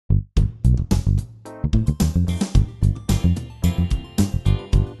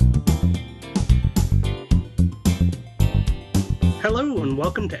Hello and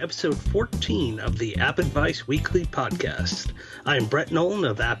welcome to episode 14 of the App Advice Weekly Podcast. I'm Brett Nolan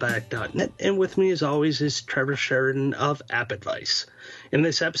of AppAddict.net, and with me as always is Trevor Sheridan of App Advice. In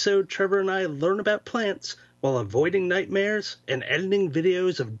this episode, Trevor and I learn about plants while avoiding nightmares and editing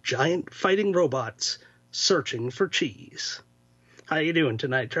videos of giant fighting robots searching for cheese. How you doing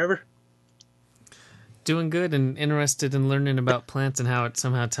tonight, Trevor? Doing good and interested in learning about plants and how it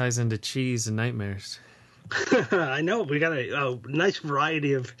somehow ties into cheese and nightmares. I know, we got a nice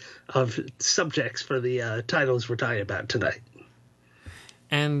variety of subjects for the titles we're talking about tonight.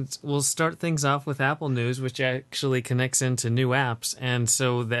 And we'll start things off with Apple news, which actually connects into new apps. And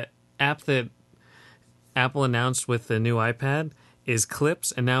so that app that Apple announced with the new iPad is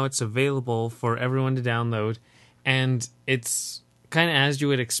Clips, and now it's available for everyone to download. And it's kind of as you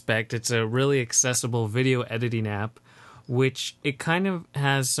would expect. It's a really accessible video editing app, which it kind of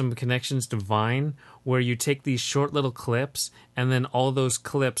has some connections to Vine, where you take these short little clips and then all those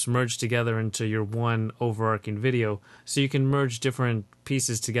clips merge together into your one overarching video. So you can merge different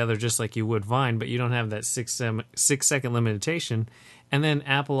pieces together just like you would Vine, but you don't have that 6-second limitation. And then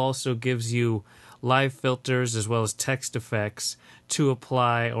Apple also gives you live filters as well as text effects to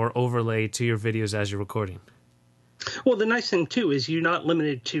apply or overlay to your videos as you're recording. Well, the nice thing, too, is you're not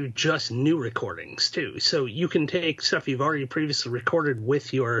limited to just new recordings, too. So you can take stuff you've already previously recorded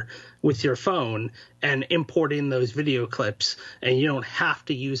with your phone and import in those video clips, and you don't have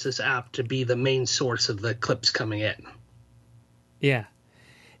to use this app to be the main source of the clips coming in. Yeah.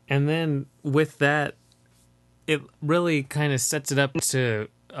 And then with that, it really kind of sets it up to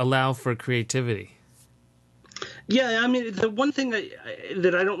allow for creativity. Yeah, I mean, the one thing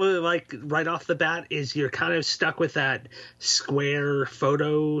that I don't really like right off the bat is you're kind of stuck with that square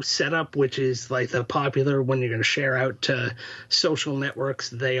photo setup, which is like the popular when you're going to share out to social networks.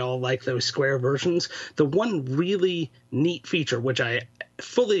 They all like those square versions. The one really neat feature, which I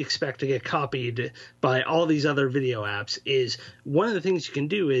fully expect to get copied by all these other video apps, is one of the things you can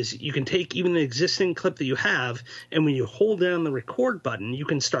do is you can take even the existing clip that you have, and when you hold down the record button, you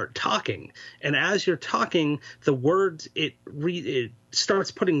can start talking. And as you're talking, the words, it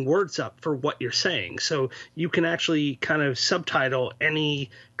starts putting words up for what you're saying. So you can actually kind of subtitle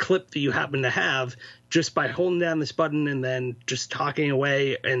any clip that you happen to have just by holding down this button and then just talking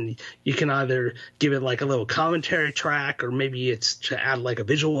away. And you can either give it like a little commentary track, or maybe it's to add like a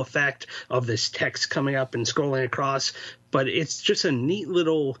visual effect of this text coming up and scrolling across. But it's just a neat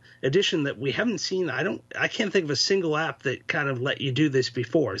little addition that we haven't seen. I can't think of a single app that kind of let you do this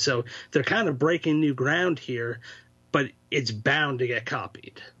before. So they're kind of breaking new ground here, but it's bound to get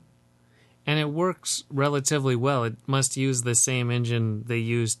copied. And it works relatively well. It must use the same engine they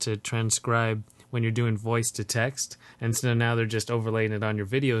use to transcribe when you're doing voice to text. And so now they're just overlaying it on your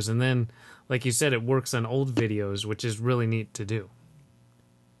videos. And then, like you said, it works on old videos, which is really neat to do.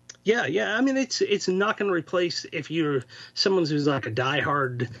 Yeah. I mean, it's not going to replace if you're someone who's like a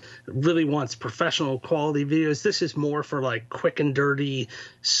diehard, really wants professional quality videos. This is more for like quick and dirty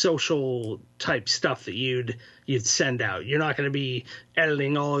social type stuff that you'd send out. You're not going to be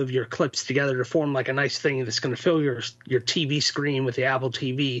editing all of your clips together to form like a nice thing that's going to fill your TV screen with the Apple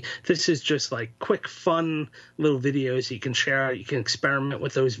TV. This is just like quick, fun little videos you can share out. You can experiment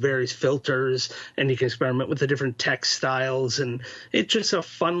with those various filters, and you can experiment with the different text styles. And it's just a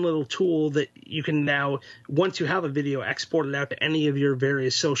fun little tool that you can now, once you have a video, export it out to any of your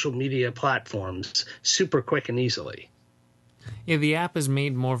various social media platforms super quick and easily. Yeah, the app is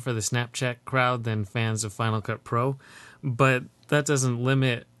made more for the Snapchat crowd than fans of Final Cut Pro, but that doesn't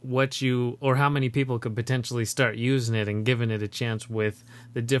limit what you or how many people could potentially start using it and giving it a chance with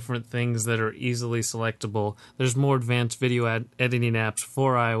the different things that are easily selectable. There's more advanced video editing apps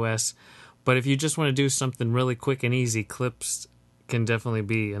for iOS, but if you just want to do something really quick and easy, Clips can definitely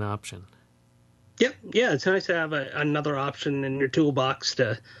be an option. Yeah, it's nice to have another option in your toolbox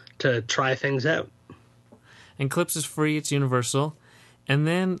to try things out. And Clips is free, it's universal. And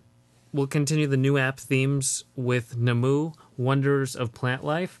then we'll continue the new app themes with Namu, Wonders of Plant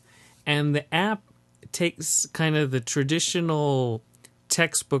Life. And the app takes kind of the traditional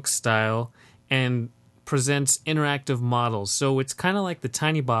textbook style and presents interactive models. So it's kind of like the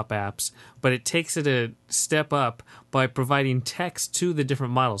TinyBop apps, but it takes it a step up by providing text to the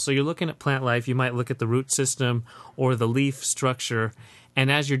different models. So you're looking at plant life, you might look at the root system or the leaf structure, and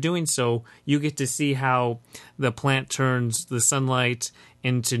as you're doing so, you get to see how the plant turns the sunlight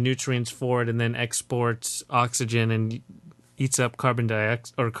into nutrients for it and then exports oxygen, and eats up carbon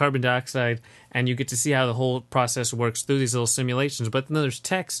dioxide, and you get to see how the whole process works through these little simulations. But then there's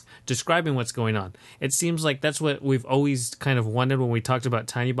text describing what's going on. It seems like that's what we've always kind of wanted when we talked about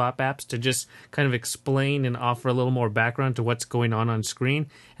TinyBop apps, to just kind of explain and offer a little more background to what's going on screen,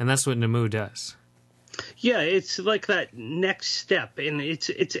 and that's what Nemu does. Yeah, it's like that next step, and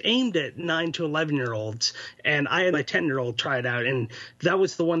it's aimed at 9 to 11-year-olds. And I had my 10-year-old try it out, and that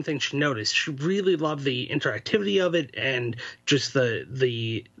was the one thing she noticed. She really loved the interactivity of it, and just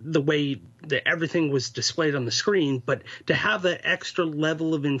the way that everything was displayed on the screen. But to have that extra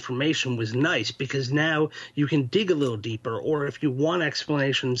level of information was nice, because now you can dig a little deeper, or if you want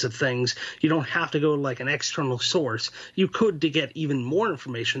explanations of things, you don't have to go to like an external source. You could to get even more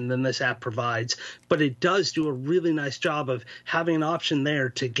information than this app provides, but it does do a really nice job of having an option there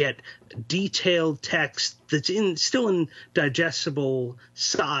to get detailed text that's still in digestible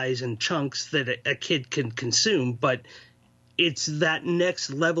size and chunks that a kid can consume, but it's that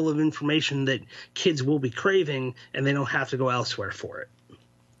next level of information that kids will be craving, and they don't have to go elsewhere for it.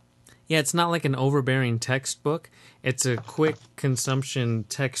 Yeah, it's not like an overbearing textbook. It's a quick consumption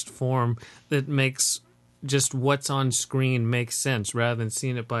text form that makes just what's on screen make sense rather than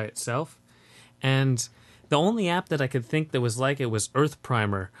seeing it by itself. And the only app that I could think that was like it was Earth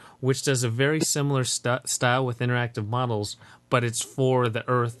Primer, which does a very similar style with interactive models, but it's for the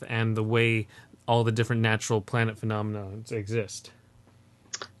Earth and the way all the different natural planet phenomena exist.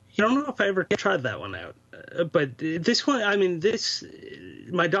 I don't know if I ever tried that one out, but this one, I mean,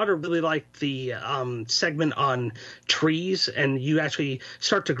 my daughter really liked the segment on trees, and you actually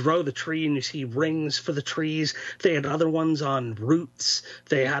start to grow the tree and you see rings for the trees. They had other ones on roots.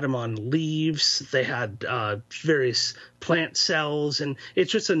 They had them on leaves. They had various plant cells, and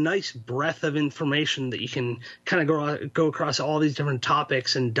it's just a nice breadth of information that you can kind of go across all these different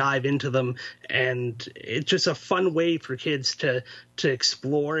topics and dive into them. And it's just a fun way for kids to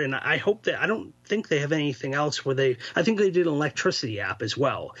explore. And I hope that, I don't think they have anything else where I think they did an electricity app as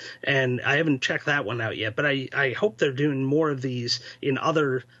well, and I haven't checked that one out yet, but I hope they're doing more of these in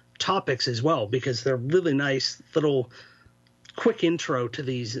other topics as well, because they're really nice little quick intro to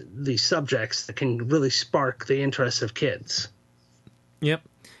these subjects that can really spark the interest of kids. Yep.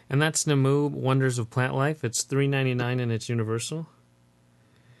 And that's Nemu Wonders of Plant Life. It's $3.99 and it's universal.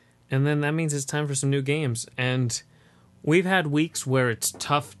 And then that means it's time for some new games. And we've had weeks where it's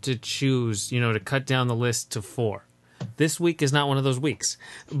tough to choose, to cut down the list to 4. This week is not one of those weeks.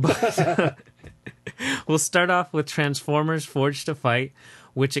 But we'll start off with Transformers Forged to Fight,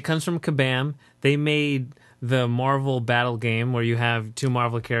 which it comes from Kabam. They made the Marvel battle game where you have 2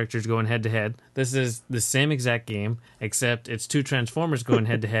 Marvel characters going head-to-head. This is the same exact game, except it's 2 Transformers going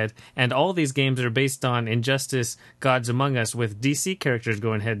head-to-head, and all these games are based on Injustice Gods Among Us with DC characters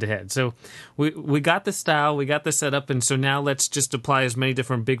going head-to-head. So we got the style, we got the setup, and so now let's just apply as many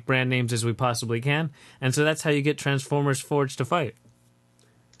different big brand names as we possibly can. And so that's how you get Transformers Forged to Fight.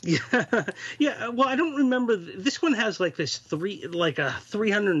 Yeah. Well, I don't remember. This one has like a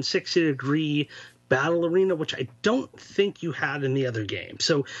 360-degree battle arena, which I don't think you had in the other game.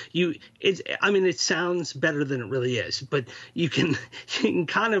 So it sounds better than it really is, but you can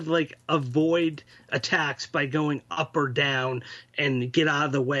kind of like avoid attacks by going up or down and get out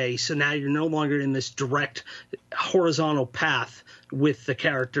of the way. So now you're no longer in this direct horizontal path with the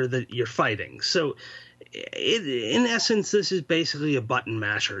character that you're fighting. So in essence, this is basically a button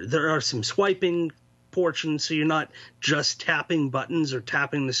masher. There are some swiping portions, so you're not just tapping buttons or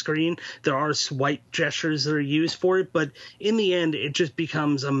tapping the screen. There are swipe gestures that are used for it, but in the end, it just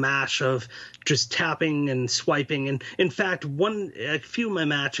becomes a mash of just tapping and swiping. And in fact, a few of my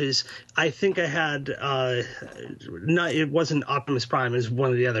matches, I think I had it wasn't Optimus Prime, it was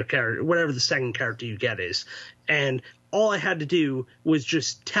one of the other characters, whatever the second character you get is, and all I had to do was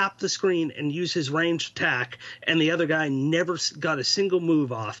just tap the screen and use his ranged attack, and the other guy never got a single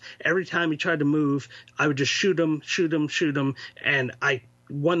move off. Every time he tried to move, I would just shoot him, and I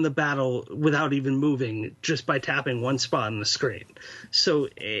won the battle without even moving just by tapping one spot on the screen. So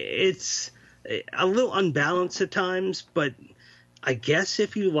it's a little unbalanced at times, but I guess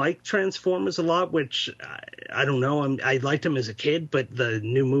if you like Transformers a lot, which I don't know, I liked them as a kid, but the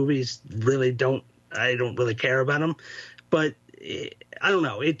new movies really I don't really care about them, but I don't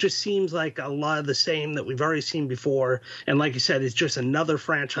know. It just seems like a lot of the same that we've already seen before. And like you said, it's just another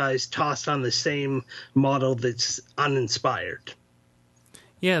franchise tossed on the same model that's uninspired.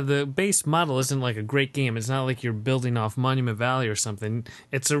 Yeah, the base model isn't like a great game. It's not like you're building off Monument Valley or something.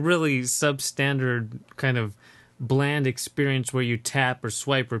 It's a really substandard kind of bland experience where you tap or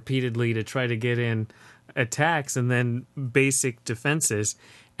swipe repeatedly to try to get in attacks and then basic defenses.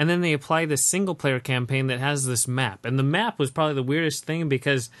 And then they apply this single player campaign that has this map. And the map was probably the weirdest thing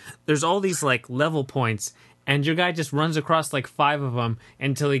because there's all these like level points and your guy just runs across like 5 of them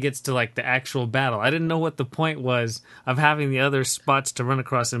until he gets to like the actual battle. I didn't know what the point was of having the other spots to run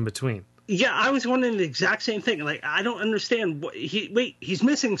across in between. Yeah, I was wondering the exact same thing. Like, I don't understand. He's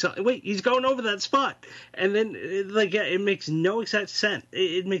missing something. Wait, he's going over that spot. And then, it makes no exact sense.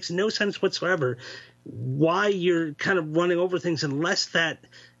 It makes no sense whatsoever why you're kind of running over things unless that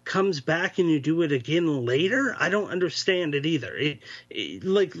comes back and you do it again later. I don't understand it either.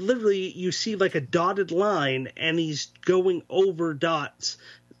 Like, literally, you see like a dotted line and he's going over dots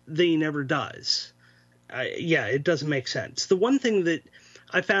that he never does. It doesn't make sense. The one thing that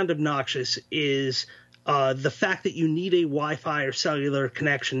I found obnoxious is the fact that you need a Wi-Fi or cellular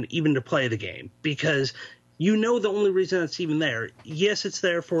connection even to play the game, because you know the only reason it's even there. Yes, it's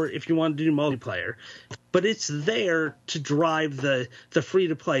there for if you want to do multiplayer, but it's there to drive the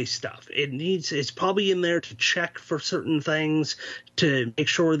free-to-play stuff. It's probably in there to check for certain things, to make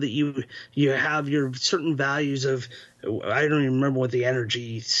sure that you have your certain values of, I don't even remember what the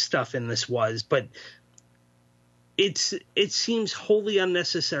energy stuff in this was, but it seems wholly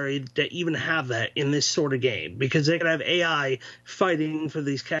unnecessary to even have that in this sort of game, because they could have AI fighting for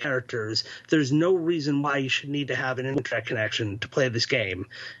these characters. There's no reason why you should need to have an internet connection to play this game,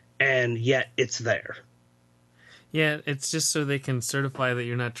 and yet it's there. Yeah, it's just so they can certify that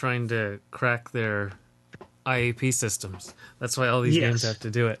you're not trying to crack their IAP systems. That's why all these games have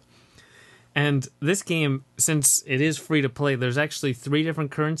to do it. And this game, since it is free to play, there's actually 3 different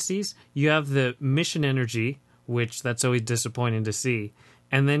currencies. You have the mission energy, which that's always disappointing to see.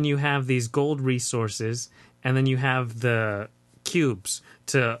 And then you have these gold resources, and then you have the cubes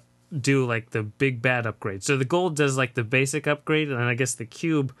to do like the big bad upgrade. So the gold does like the basic upgrade, and I guess the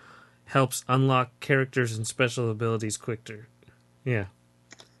cube helps unlock characters and special abilities quicker. Yeah.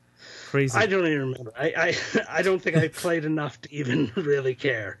 Crazy. I don't even remember. I don't think I played enough to even really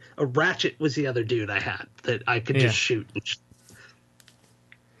care. A Ratchet was the other dude I had that I could just shoot.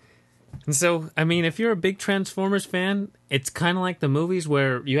 And so, I mean, if you're a big Transformers fan, it's kind of like the movies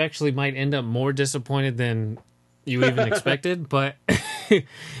where you actually might end up more disappointed than you even expected, but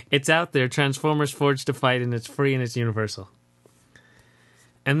it's out there, Transformers Forged to Fight, and it's free and it's universal.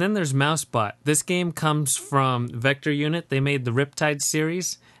 And then there's Mousebot. This game comes from Vector Unit. They made the Riptide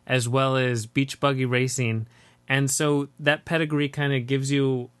series, as well as Beach Buggy Racing, and so that pedigree kind of gives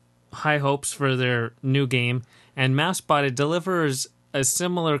you high hopes for their new game. And Mousebot, it delivers a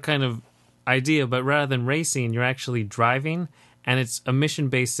similar kind of idea, but rather than racing, you're actually driving, and it's a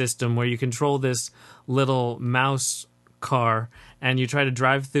mission-based system where you control this little mouse car, and you try to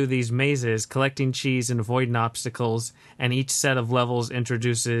drive through these mazes, collecting cheese and avoiding obstacles, and each set of levels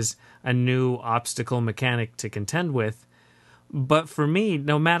introduces a new obstacle mechanic to contend with. But for me,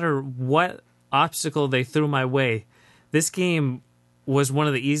 no matter what obstacle they threw my way, this game was one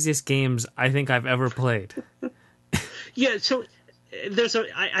of the easiest games I think I've ever played. Yeah, so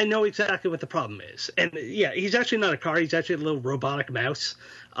I know exactly what the problem is. And yeah, he's actually not a car. He's actually a little robotic mouse.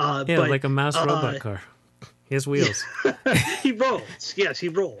 Like a mouse robot car. He has wheels. He rolls. Yes, he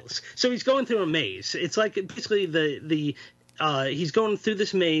rolls. So he's going through a maze. It's like basically he's going through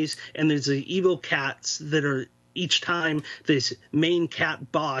this maze, and there's the evil cats that are each time this main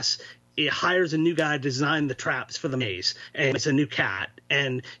cat boss it hires a new guy to design the traps for the maze, and it's a new cat.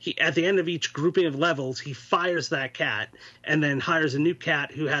 And he, at the end of each grouping of levels, he fires that cat and then hires a new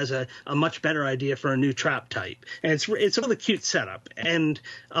cat who has a much better idea for a new trap type. And it's a really cute setup. And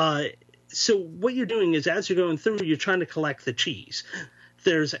so what you're doing is, as you're going through, you're trying to collect the cheese.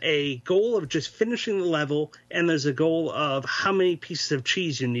 There's a goal of just finishing the level, and there's a goal of how many pieces of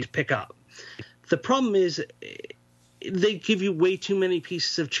cheese you need to pick up. The problem is they give you way too many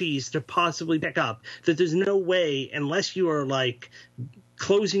pieces of cheese to possibly pick up, that there's no way, unless you are like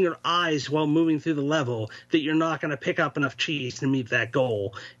closing your eyes while moving through the level, that you're not going to pick up enough cheese to meet that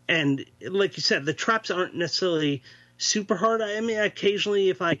goal. And like you said, the traps aren't necessarily super hard. I mean, occasionally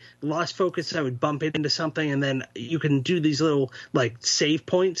if I lost focus, I would bump into something, and then you can do these little like save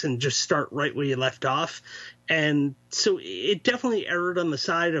points and just start right where you left off. And so it definitely erred on the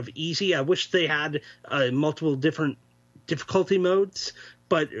side of easy. I wish they had multiple different difficulty modes,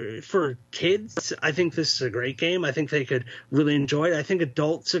 but for kids, I think this is a great game. I think they could really enjoy it. I think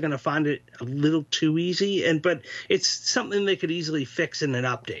adults are going to find it a little too easy, but it's something they could easily fix in an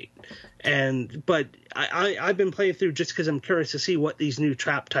update. But I've been playing through just because I'm curious to see what these new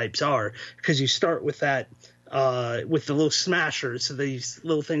trap types are, because you start with that with the little smashers, so these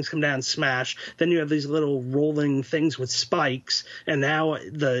little things come down and smash. Then you have these little rolling things with spikes, and now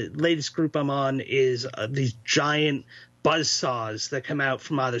the latest group I'm on is these giant buzz saws that come out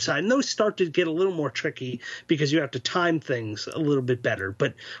from either side. And those start to get a little more tricky because you have to time things a little bit better.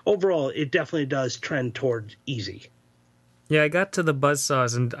 But overall, it definitely does trend toward easy. Yeah, I got to the buzz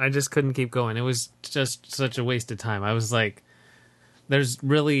saws and I just couldn't keep going. It was just such a waste of time. I was like, there's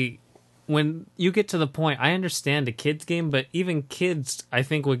really... When you get to the point, I understand a kid's game, but even kids, I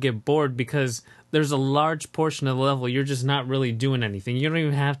think, would get bored because there's a large portion of the level you're just not really doing anything. You don't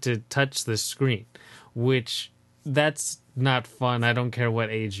even have to touch the screen, which that's not fun. I don't care what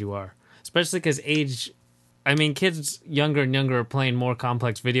age you are, especially because kids younger and younger are playing more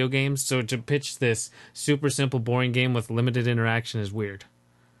complex video games, so to pitch this super simple, boring game with limited interaction is weird.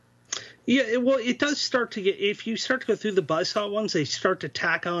 Yeah, well, it does start to get... If you start to go through the buzzsaw ones, they start to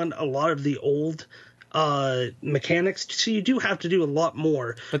tack on a lot of the old mechanics, so you do have to do a lot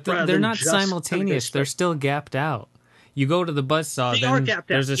more. But they're not simultaneous. They're still gapped out. You go to the buzzsaw, then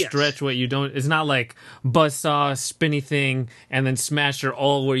there's a stretch where you don't... It's not like buzzsaw, spinny thing, and then smasher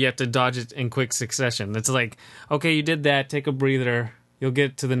all where you have to dodge it in quick succession. It's like, okay, you did that, take a breather, you'll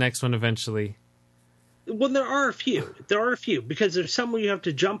get to the next one eventually. Well, there are a few. Because there's some where you have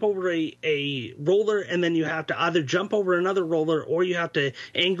to jump over a roller, and then you have to either jump over another roller, or you have to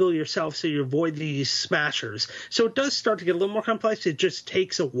angle yourself so you avoid these smashers. So it does start to get a little more complex. It just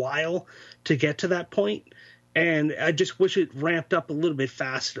takes a while to get to that point, and I just wish it ramped up a little bit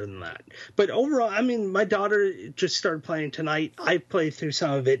faster than that. But overall, my daughter just started playing tonight. I played through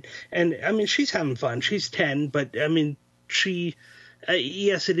some of it, and, she's having fun. She's 10, but, she...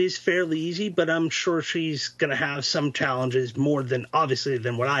 yes, it is fairly easy, but I'm sure she's going to have some challenges more than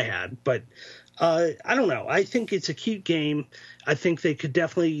what I had. But I don't know. I think it's a cute game. I think they could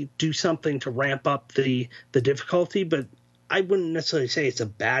definitely do something to ramp up the difficulty, but I wouldn't necessarily say it's a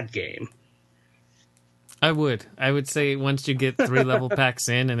bad game. I would say once you get 3 level packs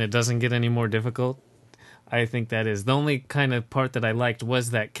in and it doesn't get any more difficult, I think that is. The only kind of part that I liked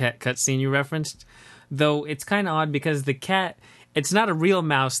was that cat cutscene you referenced, though it's kind of odd because the cat... It's not a real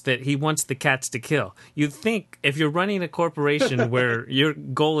mouse that he wants the cats to kill. You'd think if you're running a corporation where your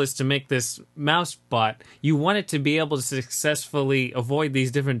goal is to make this mouse bot, you want it to be able to successfully avoid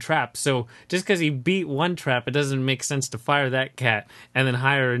these different traps. So just because he beat one trap, it doesn't make sense to fire that cat and then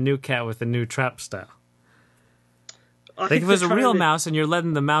hire a new cat with a new trap style. Like if it was a real mouse and you're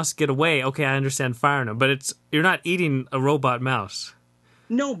letting the mouse get away, okay, I understand firing him, but you're not eating a robot mouse.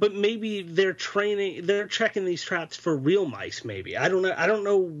 No, but maybe they're checking these traps for real mice, maybe. I don't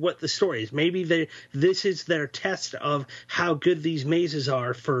know what the story is. Maybe this is their test of how good these mazes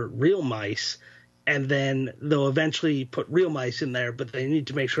are for real mice, and then they'll eventually put real mice in there, but they need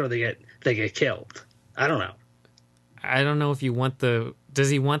to make sure they get killed. I don't know. I don't know if you want does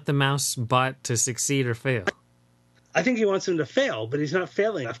he want the mouse bot to succeed or fail? I think he wants him to fail, but he's not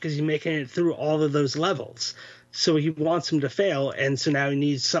failing enough because he's making it through all of those levels. So he wants him to fail, and so now he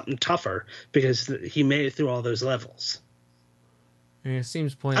needs something tougher because he made it through all those levels. Yeah, it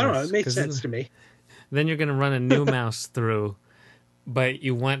seems pointless. I don't know. It makes sense to me. Then you're going to run a new mouse through, but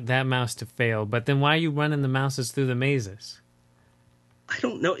you want that mouse to fail. But then why are you running the mouses through the mazes? I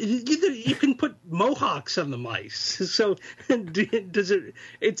don't know. You can put mohawks on the mice. So does it?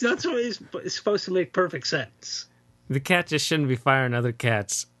 It's not supposed to make perfect sense. The cat just shouldn't be firing other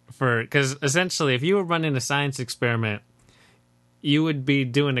cats. Because essentially, if you were running a science experiment, you would be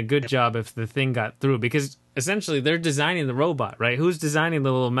doing a good job if the thing got through. Because essentially, they're designing the robot, right? Who's designing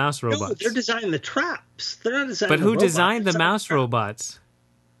the little mouse robots? No, they're designing the traps. They're not designing. But who designed the mouse robots?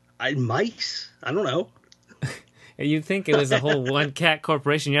 Mice. I don't know. You'd think it was a whole one cat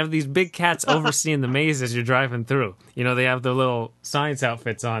corporation. You have these big cats overseeing the maze as you're driving through. They have the little science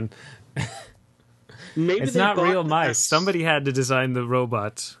outfits on. Maybe it's not real mice. Somebody had to design the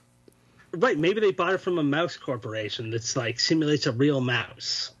robots. Right, maybe they bought it from a mouse corporation that's simulates a real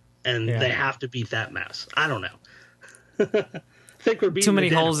mouse, and they have to beat that mouse. I don't know. I think we're beating too many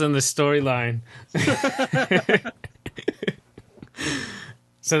holes in the storyline.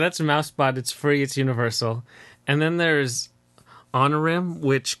 So that's MouseBot. It's free. It's universal. And then there's Honorim,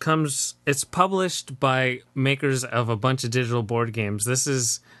 which it's published by makers of a bunch of digital board games. This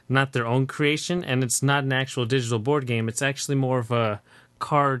is not their own creation, and it's not an actual digital board game. It's actually more of a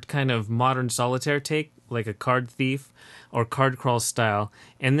card kind of modern solitaire take, like a Card Thief or Card Crawl style.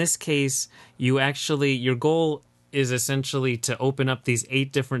 In this case, your goal is essentially to open up these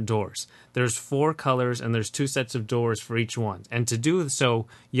 8 different doors. There's 4 colors and there's 2 sets of doors for each one. And to do so,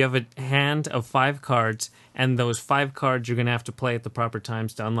 you have a hand of 5 cards, and those 5 cards you're going to have to play at the proper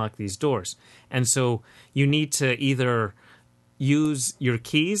times to unlock these doors. And so you need to either use your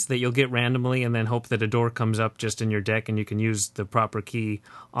keys that you'll get randomly and then hope that a door comes up just in your deck and you can use the proper key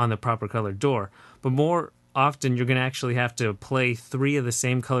on the proper colored door. But more often you're going to actually have to play 3 of the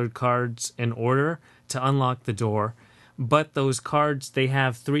same colored cards in order to unlock the door. But those cards, they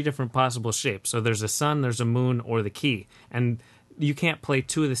have 3 different possible shapes. So there's a sun, there's a moon, or the key. And you can't play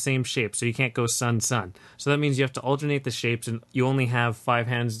 2 of the same shape, so you can't go sun, sun. So that means you have to alternate the shapes, and you only have 5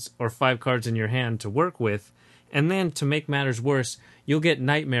 hands or 5 cards in your hand to work with. And then, to make matters worse, you'll get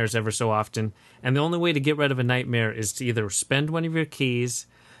nightmares ever so often. And the only way to get rid of a nightmare is to either spend one of your keys,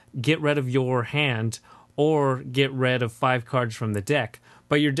 get rid of your hand, or get rid of 5 cards from the deck.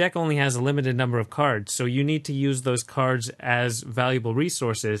 But your deck only has a limited number of cards, so you need to use those cards as valuable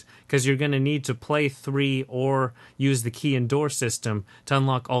resources, because you're going to need to play 3 or use the key and door system to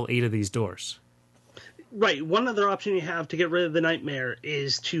unlock all 8 of these doors. Right. One other option you have to get rid of the nightmare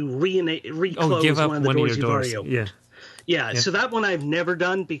is to reclose give up one of the doors you've already opened. Yeah, so that one I've never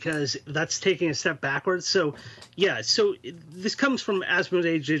done because that's taking a step backwards. So, yeah, so this comes from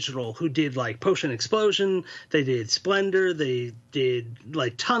Asmodee Digital, who did, like, Potion Explosion, they did Splendor, they did,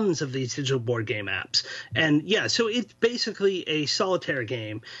 like, tons of these digital board game apps. And, yeah, so it's basically a solitaire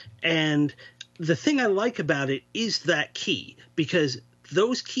game. And the thing I like about it is that key, because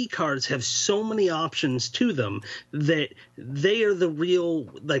those key cards have so many options to them that they are the real,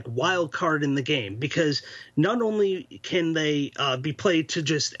 like, wild card in the game, because not only can they be played to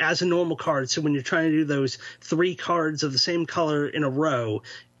just as a normal card, so when you're trying to do those 3 cards of the same color in a row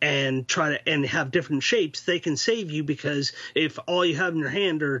and have different shapes, they can save you, because if all you have in your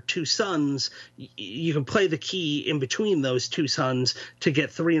hand are 2 suns, you can play the key in between those 2 suns to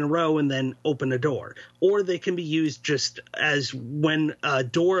get 3 in a row and then open a door. Or they can be used just as when a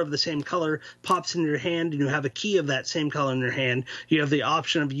door of the same color pops in your hand and you have a key of that same color in your hand, you have the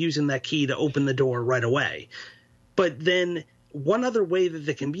option of using that key to open the door right away. But then one other way that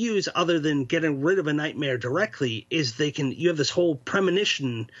they can be used, other than getting rid of a nightmare directly, is you have this whole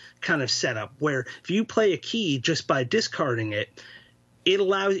premonition kind of setup where if you play a key just by discarding it,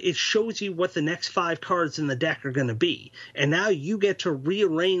 it shows you what the next 5 cards in the deck are going to be. And now you get to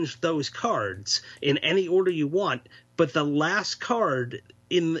rearrange those cards in any order you want, but the last card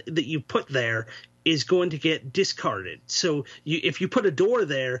that you put there is going to get discarded. So if you put a door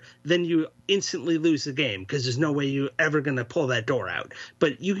there, then you instantly lose the game, because there's no way you're ever going to pull that door out.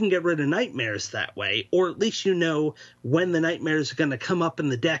 But you can get rid of nightmares that way, or at least you know when the nightmares are going to come up in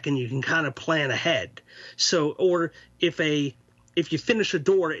the deck, and you can kind of plan ahead. So, or if you finish a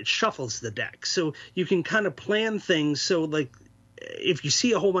door, it shuffles the deck. So you can kind of plan things. So, like, if you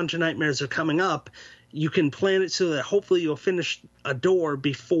see a whole bunch of nightmares are coming up, you can plan it so that hopefully you'll finish a door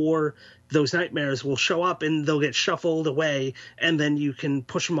before those nightmares will show up, and they'll get shuffled away, and then you can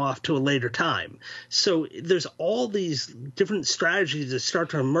push them off to a later time. So there's all these different strategies that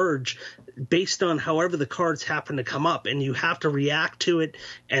start to emerge based on however the cards happen to come up, and you have to react to it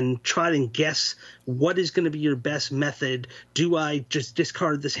and try and guess what is going to be your best method. Do I just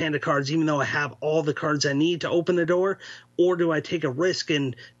discard this hand of cards even though I have all the cards I need to open the door, or do I take a risk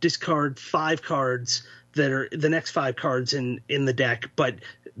and discard 5 cards that are the next 5 cards in the deck, but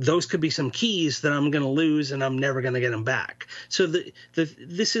those could be some keys that I'm going to lose and I'm never going to get them back. So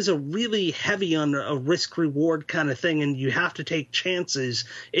this is a really heavy on a risk reward kind of thing, and you have to take chances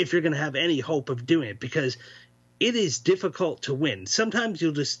if you're going to have any hope of doing it, because it is difficult to win. Sometimes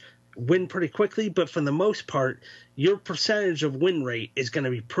you'll just win pretty quickly, but for the most part, your percentage of win rate is going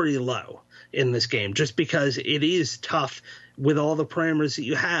to be pretty low in this game, just because it is tough with all the parameters that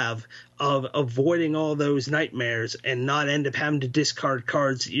you have of avoiding all those nightmares and not end up having to discard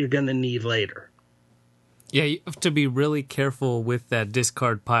cards that you're going to need later. Yeah, you have to be really careful with that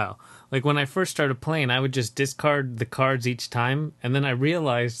discard pile. Like, when I first started playing, I would just discard the cards each time, and then I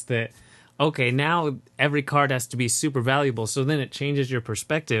realized that, okay, now every card has to be super valuable, so then it changes your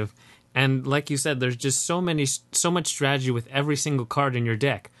perspective. And like you said, there's just so much strategy with every single card in your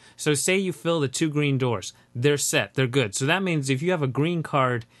deck. So say you fill the 2 green doors. They're set. They're good. So that means if you have a green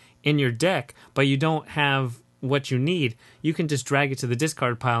card in your deck, but you don't have what you need, you can just drag it to the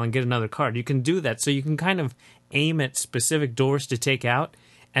discard pile and get another card. You can do that. So you can kind of aim at specific doors to take out.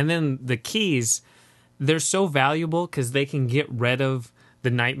 And then the keys, they're so valuable because they can get rid of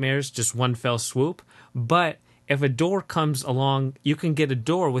the nightmares just one fell swoop. But if a door comes along, you can get a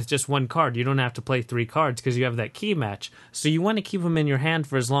door with just 1 card. You don't have to play 3 cards because you have that key match. So you want to keep them in your hand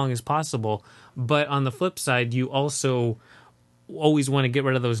for as long as possible. But on the flip side, you also always want to get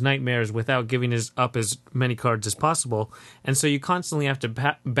rid of those nightmares without giving up as many cards as possible. And so you constantly have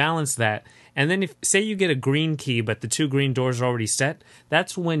to balance that. And then if, say you get a green key, but the 2 green doors are already set,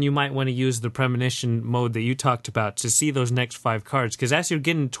 that's when you might want to use the premonition mode that you talked about to see those next 5 cards. Because as you're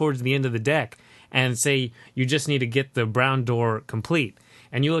getting towards the end of the deck, and say you just need to get the brown door complete,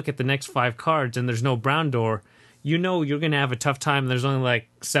 and you look at the next 5 cards and there's no brown door, you know you're going to have a tough time. There's only like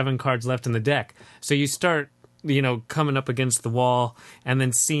 7 cards left in the deck. So you start, coming up against the wall and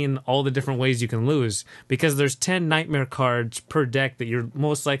then seeing all the different ways you can lose, because there's 10 nightmare cards per deck that you're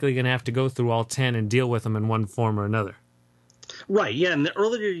most likely going to have to go through all 10 and deal with them in one form or another. Right, yeah, and the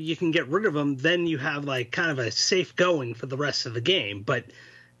earlier you can get rid of them, then you have like kind of a safe going for the rest of the game. But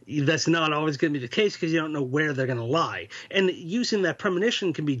that's not always going to be the case because you don't know where they're going to lie. And using that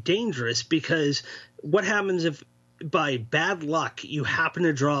premonition can be dangerous, because what happens if by bad luck you happen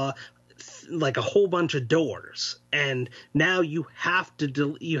to draw like a whole bunch of doors, and now you have to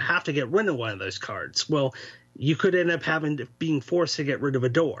get rid of one of those cards? Well, you could end up being forced to get rid of a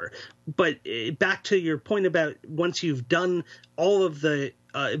door. But back to your point about once you've done all of the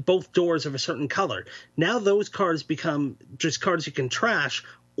both doors of a certain color, now those cards become just cards you can trash,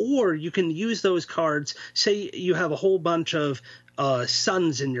 or you can use those cards. Say you have a whole bunch of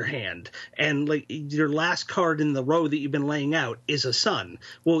suns in your hand, and like your last card in the row that you've been laying out is a sun.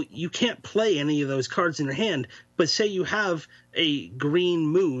 Well, you can't play any of those cards in your hand, but say you have a green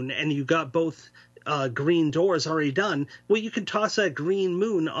moon and you got both green doors already done. Well, you can toss that green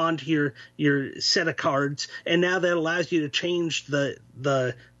moon onto your set of cards, and now that allows you to change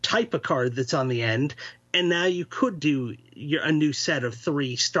the type of card that's on the end. And now you could do a new set of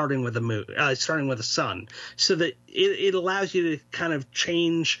 3 starting with a sun, so that it allows you to kind of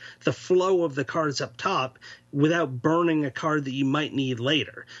change the flow of the cards up top without burning a card that you might need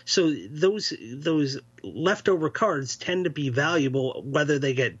later. So those leftover cards tend to be valuable whether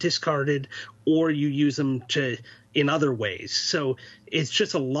they get discarded or you use them in other ways. So it's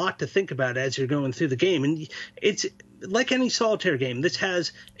just a lot to think about as you're going through the game. And it's like any solitaire game, this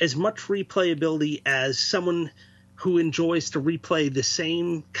has as much replayability as someone who enjoys to replay the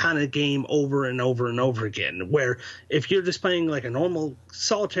same kind of game over and over and over again. Where if you're just playing like a normal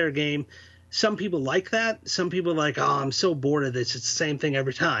solitaire game, some people like that. Some people are like, oh, I'm so bored of this. It's the same thing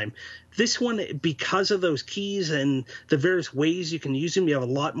every time. This one, because of those keys and the various ways you can use them, you have a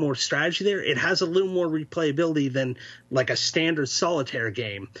lot more strategy there. It has a little more replayability than like a standard solitaire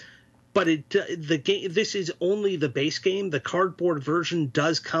game. But this is only the base game. The cardboard version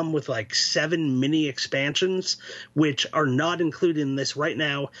does come with like 7 mini expansions, which are not included in this right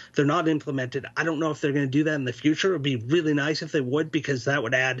now. They're not implemented. I don't know if they're going to do that in the future. It would be really nice if they would, because that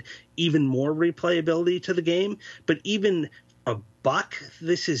would add even more replayability to the game. But even $1,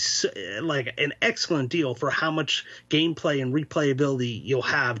 this is like an excellent deal for how much gameplay and replayability you'll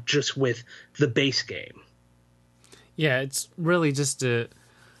have just with the base game. Yeah, it's really just a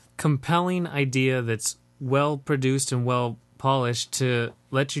compelling idea that's well produced and well polished to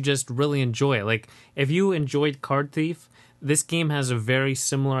let you just really enjoy it. Like, if you enjoyed Card Thief, this game has a very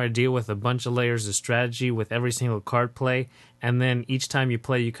similar idea with a bunch of layers of strategy with every single card play, and then each time you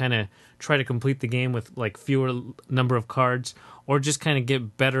play you kind of try to complete the game with like fewer number of cards, or just kind of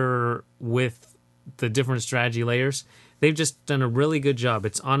get better with the different strategy layers. They've just done a really good job.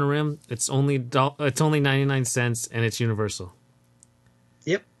 It's on a rim, it's only 99 cents, and it's universal.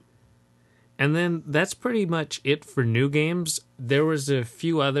 Yep. And then that's pretty much it for new games. There was a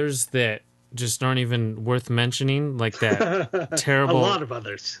few others that just aren't even worth mentioning, like that terrible... A lot of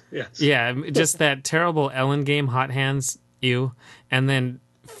others, yes. Yeah, just that terrible Ellen game, Hot Hands, ew. And then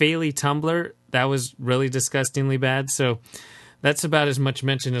Faily Tumbler, that was really disgustingly bad. So that's about as much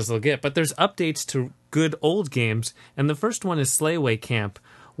mention as they'll get. But there's updates to good old games, and the first one is Slayway Camp,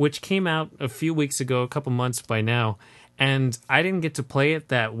 which came out a few weeks ago, a couple months by now. And I didn't get to play it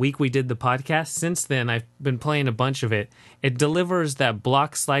that week we did the podcast. Since then, I've been playing a bunch of it. It delivers that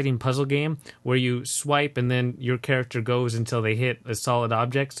block sliding puzzle game where you swipe and then your character goes until they hit a solid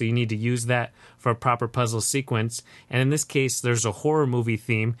object. So you need to use that for a proper puzzle sequence. And in this case, there's a horror movie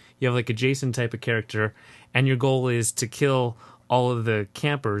theme. You have like a Jason type of character, and your goal is to kill all of the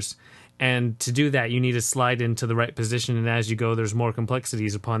campers. And to do that, you need to slide into the right position, and as you go, there's more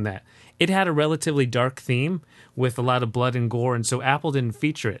complexities upon that. It had a relatively dark theme with a lot of blood and gore, and so Apple didn't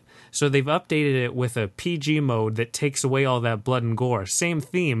feature it. So they've updated it with a PG mode that takes away all that blood and gore. Same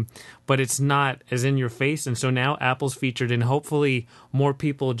theme, but it's not as in your face, and so now Apple's featured, and hopefully more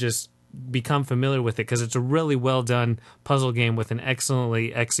people just become familiar with it, because it's a really well done puzzle game with an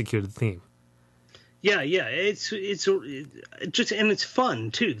excellently executed theme. Yeah, it's just, and it's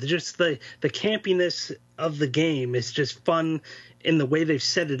fun too. Just the campiness of the game is just fun in the way they've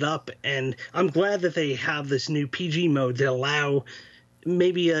set it up, and I'm glad that they have this new PG mode to allow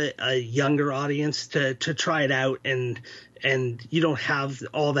maybe a younger audience to try it out, and you don't have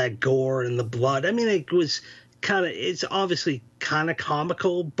all that gore and the blood. I mean, it's obviously kind of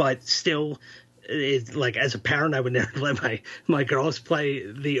comical, but still like as a parent, I would never let my girls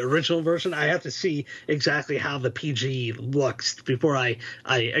play the original version. I have to see exactly how the PG looks before I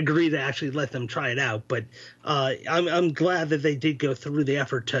agree to actually let them try it out. But I'm glad that they did go through the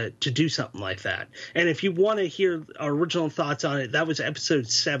effort to do something like that. And if you want to hear our original thoughts on it, that was episode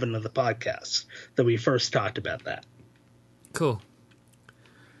 7 of the podcast that we first talked about that. Cool.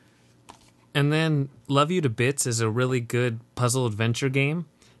 And then Love You to Bits is a really good puzzle adventure game.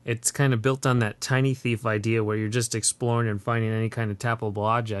 It's kind of built on that Tiny Thief idea where you're just exploring and finding any kind of tappable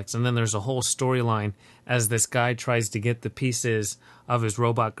objects. And then there's a whole storyline as this guy tries to get the pieces of his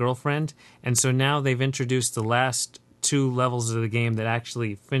robot girlfriend. And so now they've introduced the last 2 levels of the game that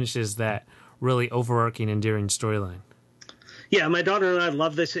actually finishes that really overarching, endearing storyline. Yeah, my daughter and I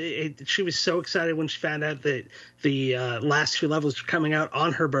love this. She was so excited when she found out that the last 2 levels were coming out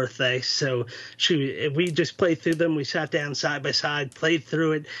on her birthday. So we just played through them. We sat down side by side, played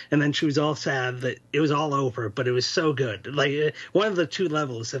through it, and then she was all sad that it was all over. But it was so good. Like one of the 2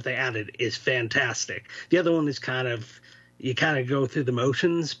 levels that they added is fantastic. The other one is you kind of go through the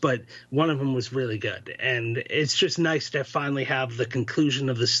motions, but one of them was really good. And it's just nice to finally have the conclusion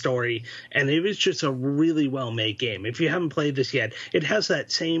of the story. And it was just a really well-made game. If you haven't played this yet, it has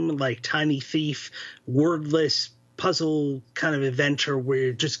that same like Tiny Thief, wordless puzzle kind of adventure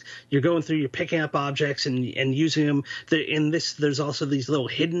where you're going through, you're picking up objects and using them. In this, there's also these little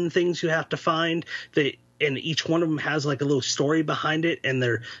hidden things you have to find and each one of them has like a little story behind it, and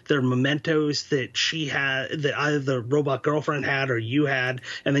they're mementos that she had, that either the robot girlfriend had or you had,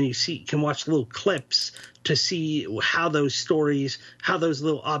 and then you can watch little clips to see how those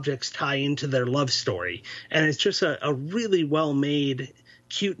little objects tie into their love story. And it's just a really well made,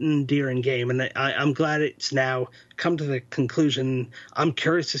 cute and endearing game, and I'm glad it's now come to the conclusion. I'm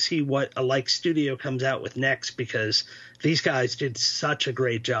curious to see what a like studio comes out with next, because these guys did such a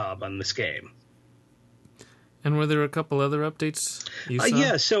great job on this game. And were there a couple other updates you saw?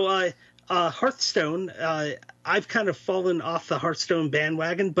 Yeah, so Hearthstone, I've kind of fallen off the Hearthstone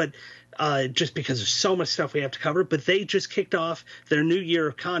bandwagon, but just because there's so much stuff we have to cover. But they just kicked off their new year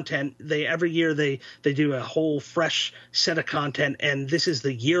of content. Every year they do a whole fresh set of content, and this is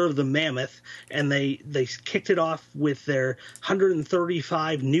the year of the mammoth. And they kicked it off with their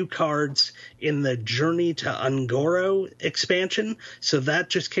 135 new cards in the Journey to Un'Goro expansion. So that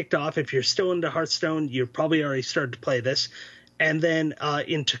just kicked off. If you're still into Hearthstone, you're probably already started to play this. And then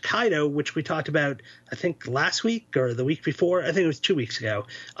in Tokaido, which we talked about, I think last week or the week before, I think it was 2 weeks ago.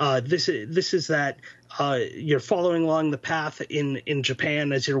 This is that you're following along the path in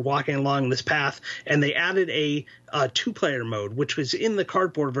Japan as you're walking along this path, and they added a 2-player mode, which was in the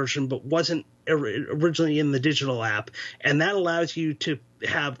cardboard version but wasn't originally in the digital app, and that allows you to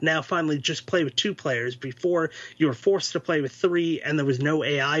have now finally just play with 2 players. Before, you were forced to play with 3, and there was no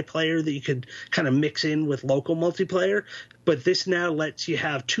AI player that you could kind of mix in with local multiplayer. But this now lets you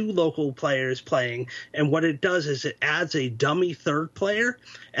have 2 local players playing, and what it does is it adds a dummy 3rd player,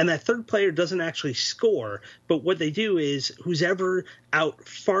 and that 3rd player doesn't actually score, but what they do is who's ever out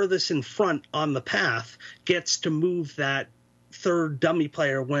farthest in front on the path gets to move that 3rd dummy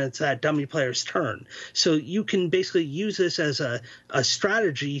player when it's that dummy player's turn. So you can basically use this as a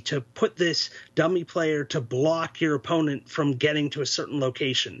strategy to put this dummy player to block your opponent from getting to a certain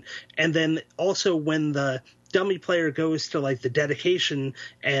location. And then also when the dummy player goes to like the dedication,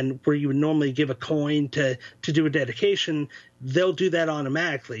 and where you would normally give a coin to do a dedication, they'll do that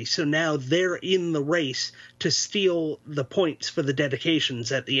automatically. So now they're in the race to steal the points for the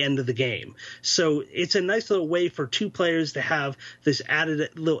dedications at the end of the game. So it's a nice little way for 2 players to have this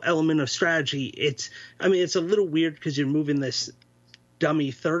added little element of strategy. It's a little weird because you're moving this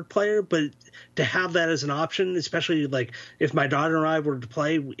dummy 3rd player, but to have that as an option, especially like if my daughter and I were to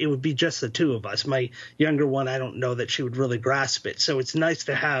play, it would be just the 2 of us. My younger one, I don't know that she would really grasp it. So it's nice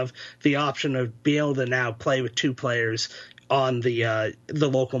to have the option of being able to now play with 2 players on the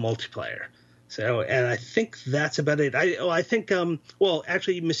local multiplayer. So, and I think that's about it. I think,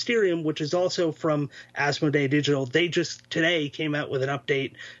 actually Mysterium, which is also from Asmodee Digital, they just today came out with an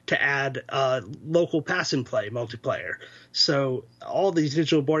update to add local pass and play multiplayer. So all these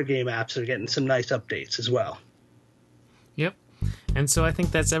digital board game apps are getting some nice updates as well. Yep. And so I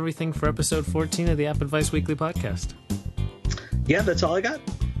think that's everything for episode 14 of the App Advice Weekly podcast. Yeah, that's all I got.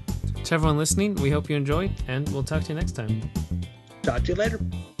 To everyone listening, we hope you enjoyed, and we'll talk to you next time. Talk to you later.